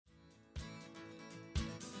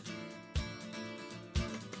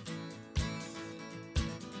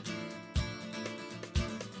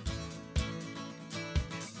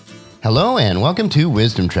Hello and welcome to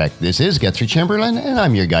Wisdom Trek. This is Guthrie Chamberlain and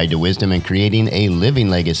I'm your guide to wisdom and creating a living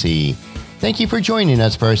legacy. Thank you for joining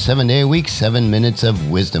us for our 7-day-a-week, 7 Minutes of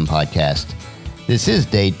Wisdom podcast. This is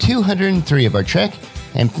day 203 of our trek,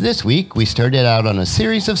 and for this week we started out on a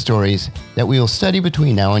series of stories that we will study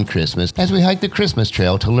between now and Christmas as we hike the Christmas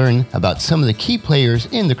trail to learn about some of the key players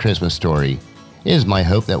in the Christmas story. It is my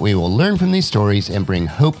hope that we will learn from these stories and bring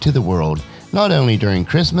hope to the world, not only during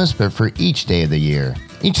Christmas, but for each day of the year.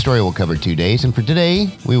 Each story will cover 2 days, and for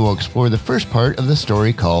today, we will explore the first part of the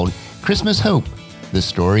story called Christmas Hope, the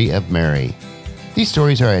story of Mary. These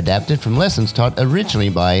stories are adapted from lessons taught originally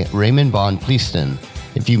by Raymond von Pleiston.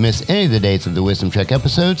 If you miss any of the days of the Wisdom Trek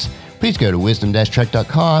episodes, please go to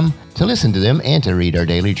wisdom-trek.com to listen to them and to read our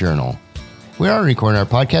daily journal. We are recording our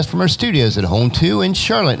podcast from our studios at Home 2 in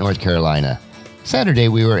Charlotte, North Carolina. Saturday,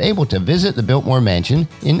 we were able to visit the Biltmore Mansion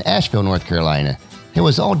in Asheville, North Carolina. It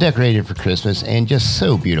was all decorated for Christmas and just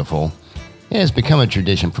so beautiful. It has become a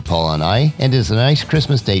tradition for Paula and I, and is a nice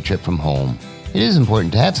Christmas day trip from home. It is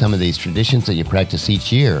important to have some of these traditions that you practice each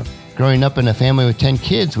year. Growing up in a family with 10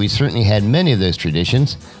 kids, we certainly had many of those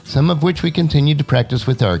traditions, some of which we continue to practice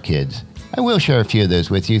with our kids. I will share a few of those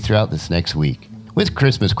with you throughout this next week. With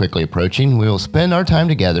Christmas quickly approaching, we will spend our time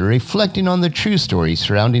together reflecting on the true story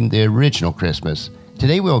surrounding the original Christmas.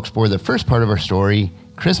 Today we'll explore the first part of our story,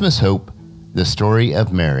 Christmas Hope, the story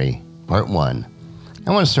of Mary, part 1.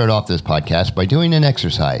 I want to start off this podcast by doing an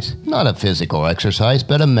exercise. Not a physical exercise,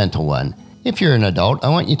 but a mental one. If you're an adult, I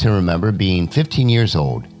want you to remember being 15 years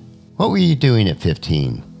old. What were you doing at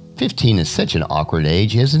 15? 15 is such an awkward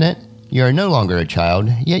age, isn't it? You are no longer a child,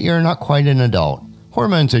 yet you're not quite an adult.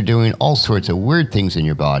 Hormones are doing all sorts of weird things in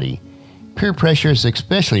your body. Peer pressure is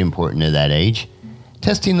especially important at that age.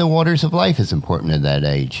 Testing the waters of life is important at that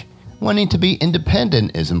age. Wanting to be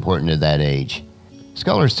independent is important at that age.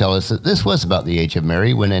 Scholars tell us that this was about the age of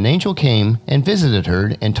Mary when an angel came and visited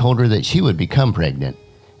her and told her that she would become pregnant.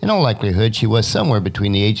 In all likelihood, she was somewhere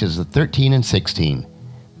between the ages of 13 and 16.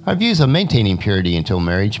 Our views of maintaining purity until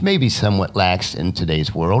marriage may be somewhat lax in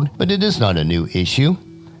today's world, but it is not a new issue.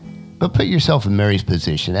 But put yourself in Mary's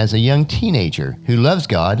position as a young teenager who loves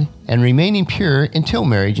God, and remaining pure until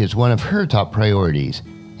marriage is one of her top priorities,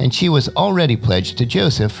 and she was already pledged to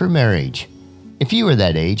Joseph for marriage. If you were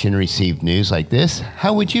that age and received news like this,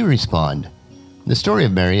 how would you respond? The story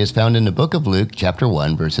of Mary is found in the book of Luke, chapter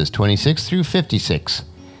 1, verses 26 through 56.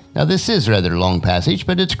 Now this is a rather long passage,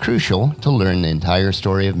 but it's crucial to learn the entire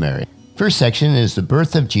story of Mary. First section is the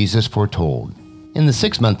birth of Jesus foretold. In the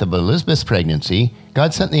 6th month of Elizabeth's pregnancy,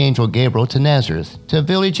 God sent the angel Gabriel to Nazareth, to a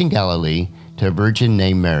village in Galilee, to a virgin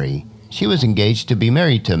named Mary. She was engaged to be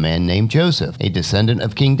married to a man named Joseph, a descendant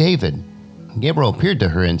of King David. Gabriel appeared to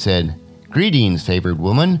her and said, "Greetings, favored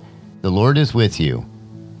woman, the Lord is with you."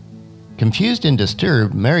 Confused and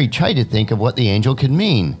disturbed, Mary tried to think of what the angel could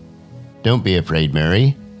mean. "Don't be afraid,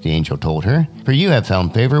 Mary," the angel told her, "for you have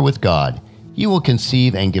found favor with God. You will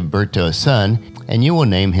conceive and give birth to a son, and you will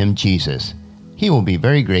name him Jesus. He will be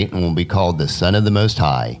very great and will be called the Son of the Most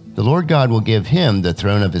High. The Lord God will give him the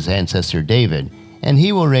throne of his ancestor David, and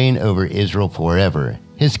he will reign over Israel forever.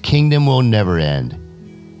 His kingdom will never end."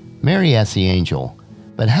 Mary asked the angel,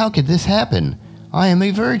 "But how could this happen? I am a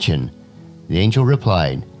virgin." The angel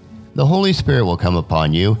replied, "The Holy Spirit will come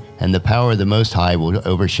upon you, and the power of the Most High will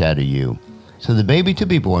overshadow you. So the baby to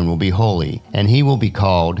be born will be holy, and he will be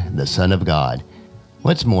called the Son of God.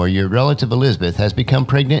 What's more, your relative Elizabeth has become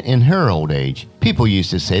pregnant in her old age. People used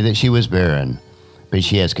to say that she was barren. But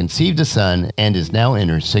she has conceived a son and is now in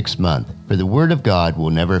her 6th month, for the word of God will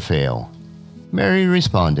never fail." Mary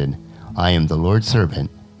responded, "I am the Lord's servant.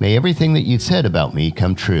 May everything that you said about me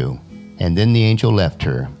come true." And then the angel left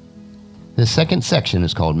her. The second section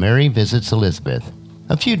is called Mary Visits Elizabeth.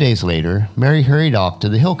 A few days later, Mary hurried off to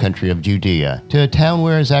the hill country of Judea, to a town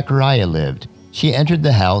where Zechariah lived. She entered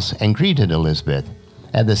the house and greeted Elizabeth.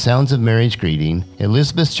 At the sounds of Mary's greeting,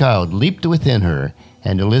 Elizabeth's child leaped within her,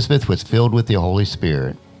 and Elizabeth was filled with the Holy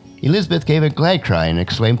Spirit. Elizabeth gave a glad cry and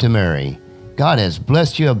exclaimed to Mary, "God has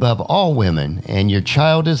blessed you above all women, and your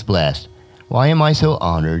child is blessed. Why am I so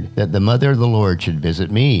honored that the mother of the Lord should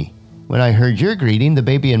visit me? When I heard your greeting, the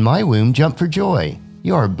baby in my womb jumped for joy.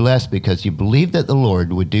 You are blessed because you believed that the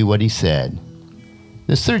Lord would do what he said."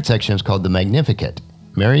 This third section is called the Magnificat,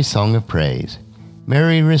 Mary's Song of Praise.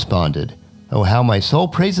 Mary responded, "Oh, how my soul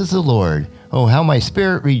praises the Lord. Oh, how my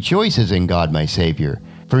spirit rejoices in God my Savior.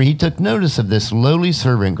 For he took notice of this lowly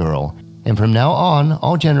servant girl, and from now on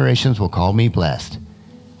all generations will call me blessed.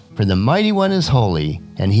 For the Mighty One is holy,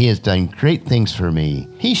 and he has done great things for me.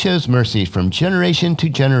 He shows mercy from generation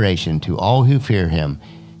to all who fear him.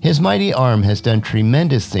 His mighty arm has done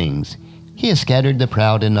tremendous things. He has scattered the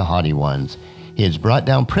proud and the haughty ones. He has brought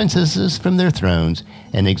down princesses from their thrones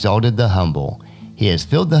and exalted the humble. He has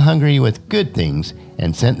filled the hungry with good things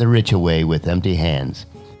and sent the rich away with empty hands.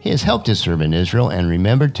 He has helped his servant Israel and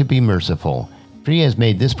remembered to be merciful, for he has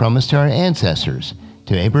made this promise to our ancestors,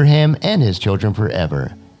 to Abraham and his children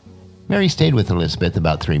forever. Mary stayed with Elizabeth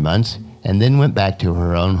about 3 months and then went back to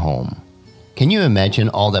her own home. Can you imagine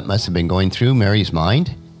all that must have been going through Mary's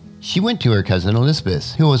mind? She went to her cousin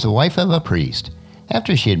Elizabeth, who was the wife of a priest.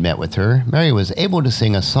 After she had met with her, Mary was able to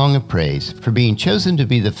sing a song of praise for being chosen to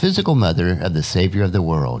be the physical mother of the Savior of the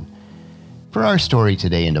world. For our story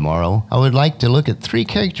today and tomorrow, I would like to look at 3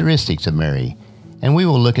 characteristics of Mary, and we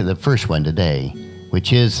will look at the first one today,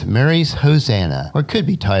 which is Mary's Hosanna, or could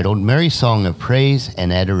be titled Mary's Song of Praise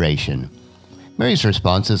and Adoration. Mary's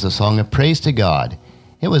response is a song of praise to God.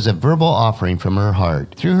 It was a verbal offering from her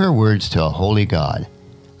heart through her words to a holy God.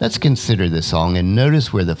 Let's consider this song and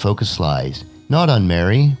notice where the focus lies, not on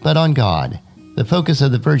Mary, but on God. The focus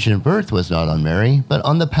of the virgin birth was not on Mary, but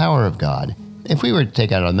on the power of God. If we were to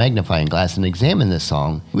take out a magnifying glass and examine this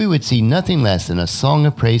song, we would see nothing less than a song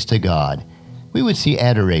of praise to God. We would see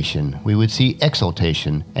adoration, we would see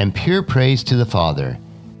exaltation, and pure praise to the Father.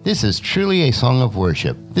 This is truly a song of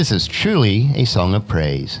worship. This is truly a song of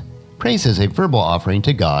praise. Praise is a verbal offering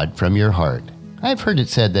to God from your heart. I've heard it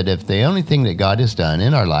said that if the only thing that God has done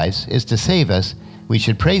in our lives is to save us, we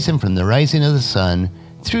should praise Him from the rising of the sun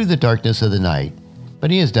through the darkness of the night. But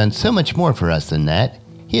He has done so much more for us than that.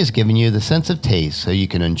 He has given you the sense of taste so you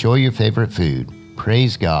can enjoy your favorite food.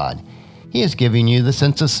 Praise God. He has given you the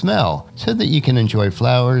sense of smell so that you can enjoy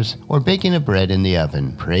flowers or baking of bread in the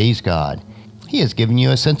oven. Praise God. He has given you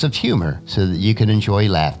a sense of humor so that you can enjoy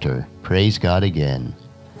laughter. Praise God again.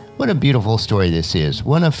 What a beautiful story this is,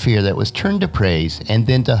 one of fear that was turned to praise and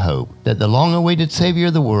then to hope that the long-awaited Savior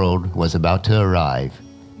of the world was about to arrive.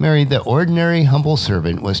 Mary, the ordinary, humble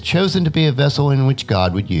servant, was chosen to be a vessel in which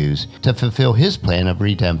God would use to fulfill His plan of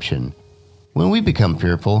redemption. When we become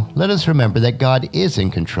fearful, let us remember that God is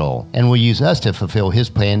in control and will use us to fulfill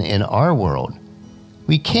His plan in our world.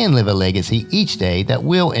 We can live a legacy each day that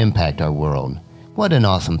will impact our world. What an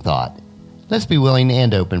awesome thought. Let's be willing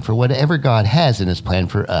and open for whatever God has in His plan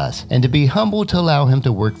for us, and to be humble to allow Him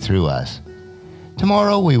to work through us.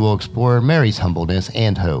 Tomorrow we will explore Mary's humbleness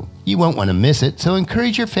and hope. You won't want to miss it, so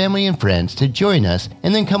encourage your family and friends to join us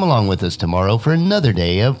and then come along with us tomorrow for another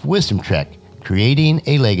day of Wisdom Trek, Creating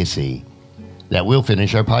a Legacy. That will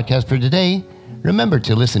finish our podcast for today. Remember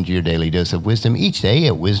to listen to your daily dose of wisdom each day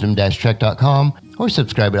at wisdom-trek.com or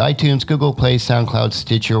subscribe at iTunes, Google Play, SoundCloud,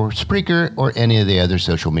 Stitcher, Spreaker, or any of the other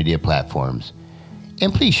social media platforms.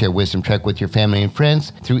 And please share Wisdom Trek with your family and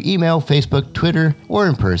friends through email, Facebook, Twitter, or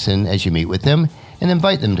in person as you meet with them, and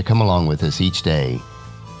invite them to come along with us each day.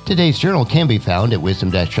 Today's journal can be found at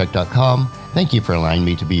wisdom-trek.com. Thank you for allowing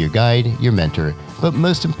me to be your guide, your mentor, but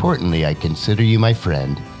most importantly, I consider you my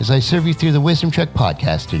friend as I serve you through the Wisdom Trek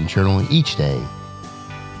podcast and journal each day.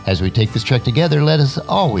 As we take this trek together, let us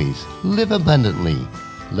always live abundantly,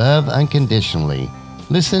 love unconditionally,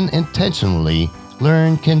 listen intentionally,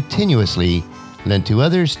 learn continuously, lend to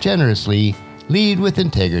others generously, lead with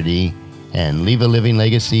integrity, and leave a living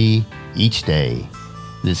legacy each day.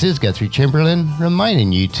 This is Guthrie Chamberlain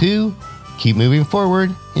reminding you to keep moving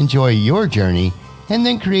forward, enjoy your journey, and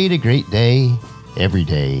then create a great day every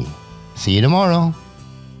day. See you tomorrow.